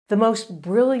The most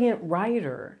brilliant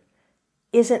writer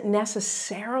isn't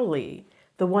necessarily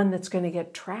the one that's going to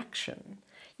get traction.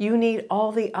 You need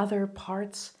all the other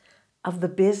parts of the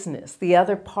business, the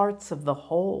other parts of the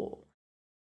whole.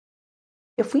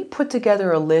 If we put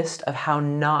together a list of how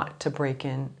not to break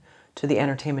in to the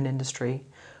entertainment industry,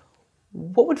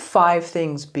 what would 5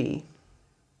 things be?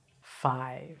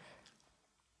 5.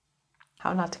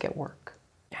 How not to get work.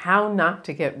 How Not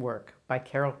to Get Work by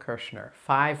Carole Kirschner.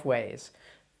 5 ways.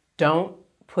 Don't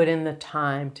put in the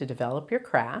time to develop your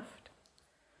craft.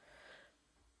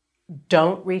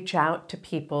 Don't reach out to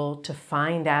people to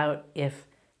find out if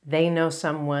they know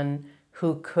someone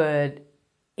who could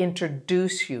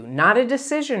introduce you, not a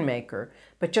decision maker,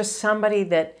 but just somebody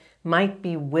that might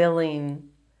be willing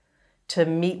to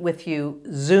meet with you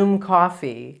Zoom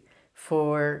coffee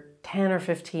for 10 or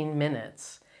 15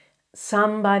 minutes.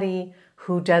 Somebody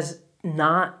who does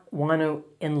not want to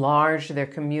enlarge their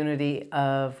community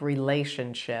of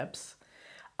relationships.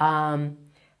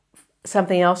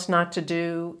 Something else not to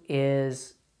do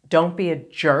is don't be a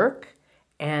jerk.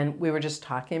 And we were just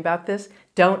talking about this.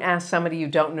 Don't ask somebody you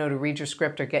don't know to read your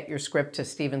script or get your script to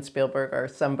Steven Spielberg or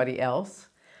somebody else.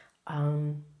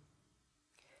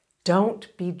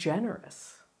 Don't be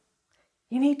generous.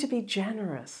 You need to be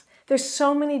generous. There's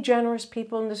so many generous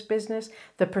people in this business.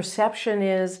 The perception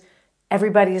is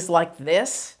everybody's like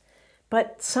this,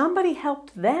 but somebody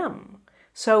helped them.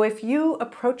 So if you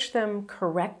approach them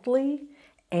correctly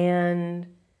and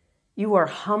you are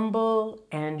humble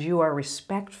and you are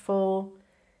respectful,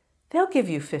 they'll give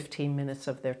you 15 minutes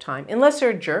of their time, unless they're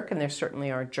a jerk, and there certainly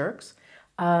are jerks.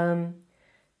 Don't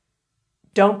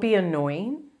be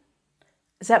annoying.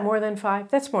 Is that more than 5?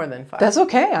 That's more than 5. That's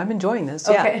okay. I'm enjoying this.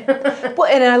 Okay. Yeah. Well,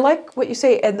 and I like what you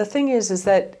say. And the thing is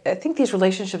that I think these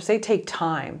relationships, they take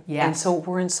time. Yes. And so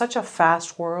we're in such a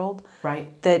fast world,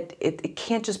 Right. that it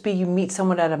can't just be you meet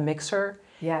someone at a mixer,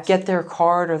 Yes. get their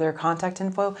card or their contact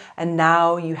info, and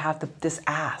now you have this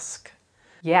ask.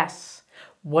 Yes.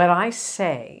 What I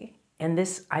say, and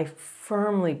this I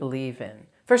firmly believe in.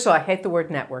 First of all, I hate the word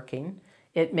networking.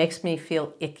 It makes me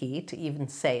feel icky to even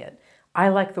say it. I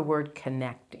like the word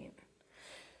connecting.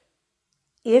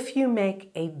 If you make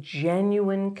a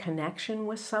genuine connection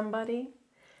with somebody,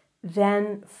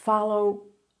 then follow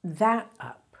that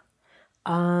up.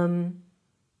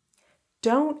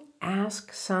 Don't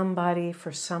ask somebody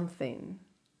for something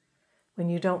when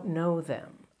you don't know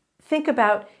them. Think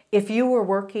about if you were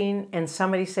working and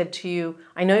somebody said to you,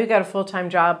 I know you got a full-time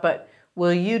job, but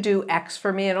will you do X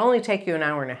for me? It'll only take you an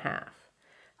hour and a half.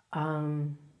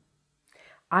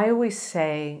 I always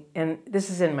say, and this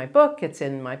is in my book, it's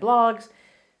in my blogs,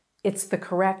 it's the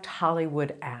correct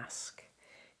Hollywood ask.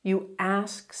 You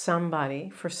ask somebody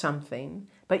for something,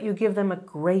 but you give them a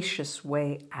gracious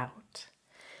way out.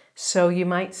 So you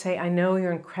might say, I know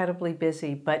you're incredibly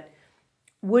busy, but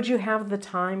would you have the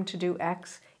time to do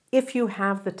X? If you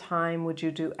have the time, would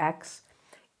you do X?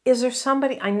 Is there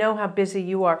somebody, I know how busy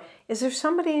you are, is there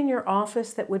somebody in your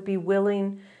office that would be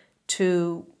willing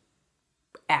to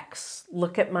X,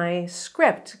 look at my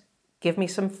script, give me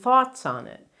some thoughts on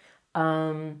it.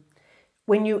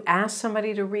 When you ask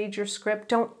somebody to read your script,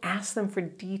 don't ask them for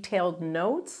detailed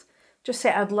notes. Just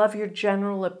say, I'd love your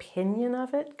general opinion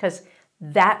of it, because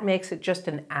that makes it just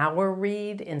an hour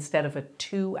read instead of a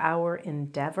 2-hour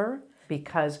endeavor,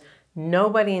 because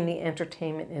nobody in the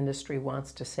entertainment industry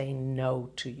wants to say no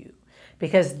to you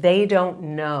because they don't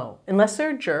know, unless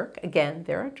they're a jerk. Again,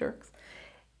 there are jerks.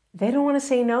 They don't want to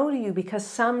say no to you because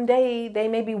someday they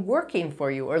may be working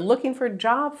for you or looking for a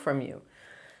job from you.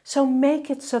 So make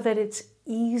it so that it's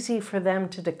easy for them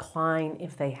to decline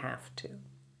if they have to.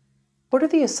 What are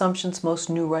the assumptions most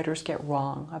new writers get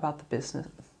wrong about the business?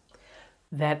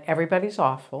 That everybody's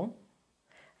awful,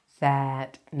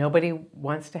 that nobody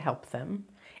wants to help them,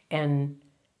 and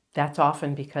that's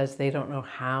often because they don't know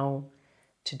how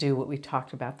to do what we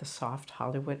talked about, the soft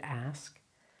Hollywood ask.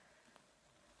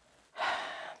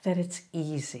 That it's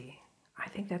easy. I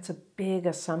think that's a big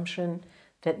assumption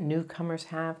that newcomers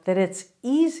have, that it's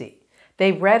easy.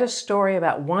 They read a story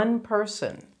about one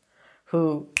person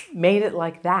who made it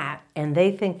like that, and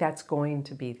they think that's going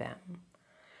to be them.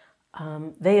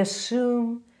 They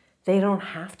assume they don't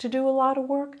have to do a lot of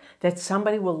work, that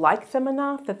somebody will like them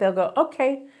enough that they'll go,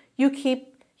 okay, you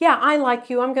keep, yeah, I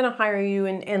like you, I'm going to hire you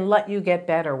and let you get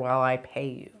better while I pay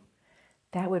you.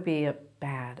 That would be a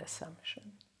bad assumption.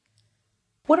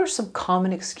 What are some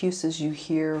common excuses you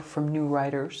hear from new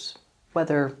writers,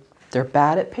 whether they're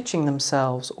bad at pitching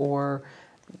themselves or,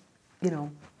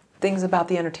 things about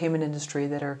the entertainment industry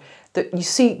that you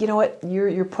see, you know what,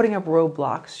 you're putting up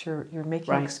roadblocks, you're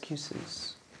making Right.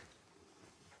 excuses.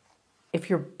 If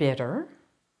you're bitter,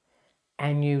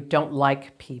 and you don't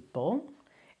like people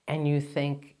and you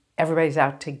think everybody's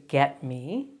out to get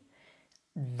me,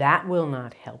 that will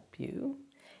not help you.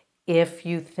 If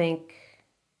you think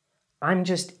I'm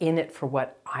just in it for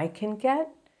what I can get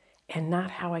and not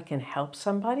how I can help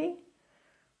somebody,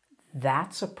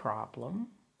 that's a problem,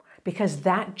 because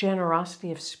that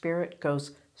generosity of spirit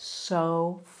goes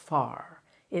so far.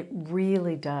 It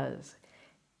really does.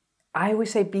 I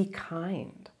always say be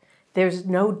kind. There's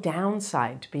no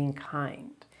downside to being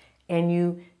kind. And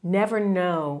you never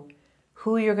know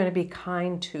who you're going to be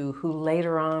kind to, who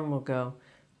later on will go,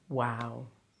 wow,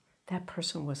 that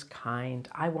person was kind.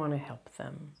 I want to help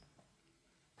them.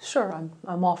 Sure,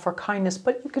 I'm all for kindness,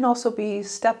 but you can also be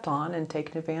stepped on and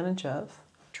taken advantage of.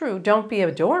 True, don't be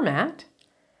a doormat.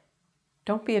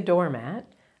 Don't be a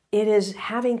doormat. It is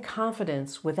having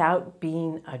confidence without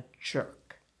being a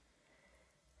jerk.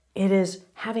 It is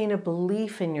having a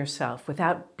belief in yourself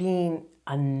without being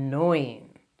annoying.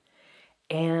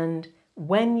 And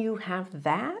when you have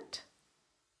that,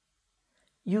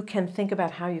 you can think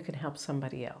about how you can help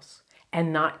somebody else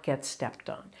and not get stepped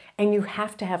on. And you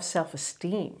have to have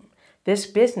self-esteem. This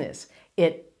business,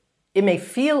 it may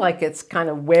feel like it's kind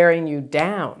of wearing you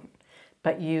down,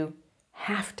 but you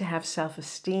have to have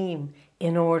self-esteem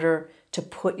in order to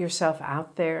put yourself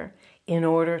out there, in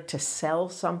order to sell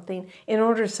something, in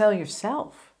order to sell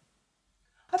yourself.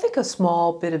 I think a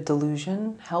small bit of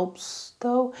delusion helps,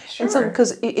 though. Sure.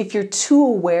 Because if you're too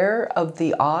aware of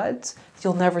the odds,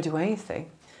 you'll never do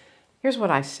anything. Here's what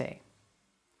I say.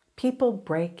 People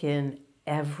break in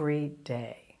every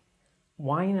day.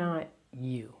 Why not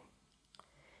you?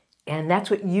 And that's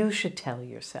what you should tell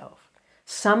yourself.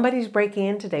 Somebody's breaking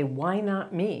in today. Why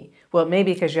not me? Well, it may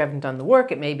be because you haven't done the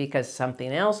work. It may be because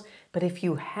something else. But if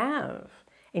you have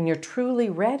and you're truly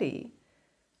ready,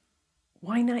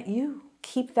 why not you?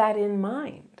 Keep that in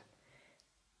mind.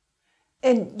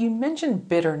 And you mentioned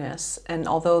bitterness, and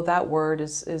although that word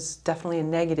is definitely a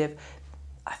negative,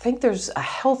 I think there's a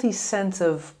healthy sense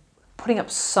of putting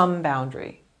up some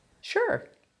boundary. Sure.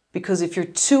 Because if you're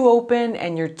too open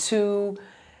and you're too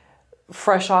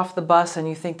fresh off the bus and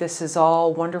you think this is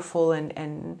all wonderful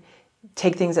and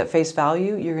take things at face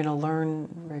value, you're going to learn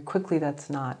very quickly that's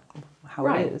not how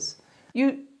Right. it is.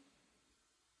 You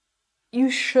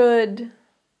should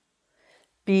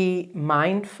be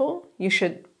mindful. You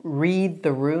should read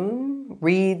the room,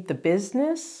 read the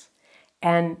business,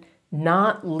 and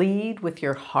not lead with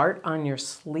your heart on your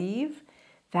sleeve.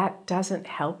 That doesn't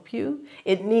help you.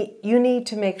 You need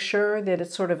to make sure that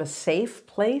it's sort of a safe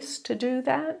place to do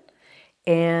that.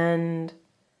 And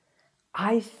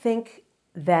I think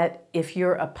that if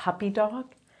you're a puppy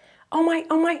dog, oh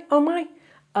my,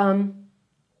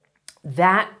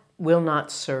 that will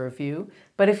not serve you.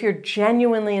 But if you're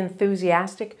genuinely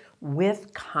enthusiastic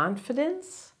with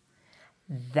confidence,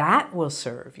 that will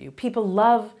serve you. People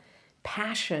love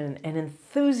passion and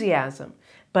enthusiasm.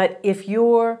 But if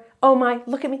you're, oh my,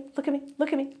 look at me, look at me,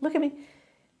 look at me, look at me,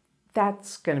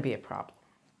 that's going to be a problem.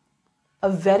 A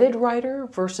vetted writer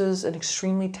versus an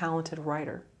extremely talented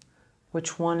writer.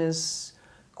 Which one is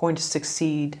going to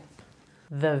succeed?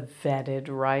 The vetted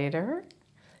writer,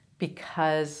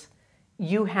 because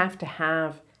you have to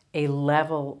have a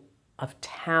level of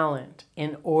talent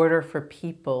in order for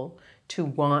people to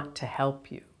want to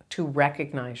help you, to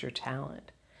recognize your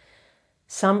talent.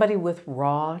 Somebody with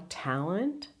raw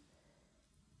talent,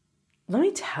 let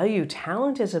me tell you,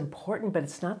 talent is important, but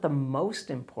it's not the most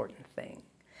important thing.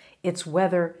 It's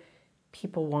whether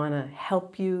people want to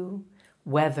help you,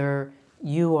 whether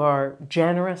you are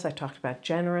generous. I talked about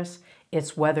generous.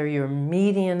 It's whether you're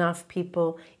meeting enough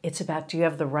people. It's about, do you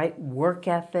have the right work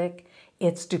ethic?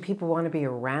 It's, do people want to be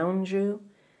around you?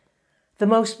 The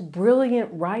most brilliant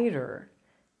writer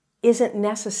isn't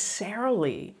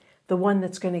necessarily the one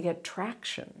that's going to get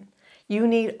traction. You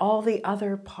need all the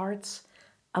other parts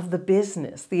of the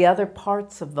business, the other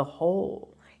parts of the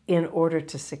whole, in order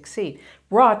to succeed.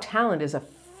 Raw talent is a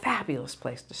fabulous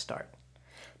place to start,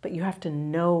 but you have to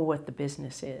know what the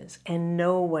business is and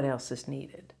know what else is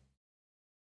needed.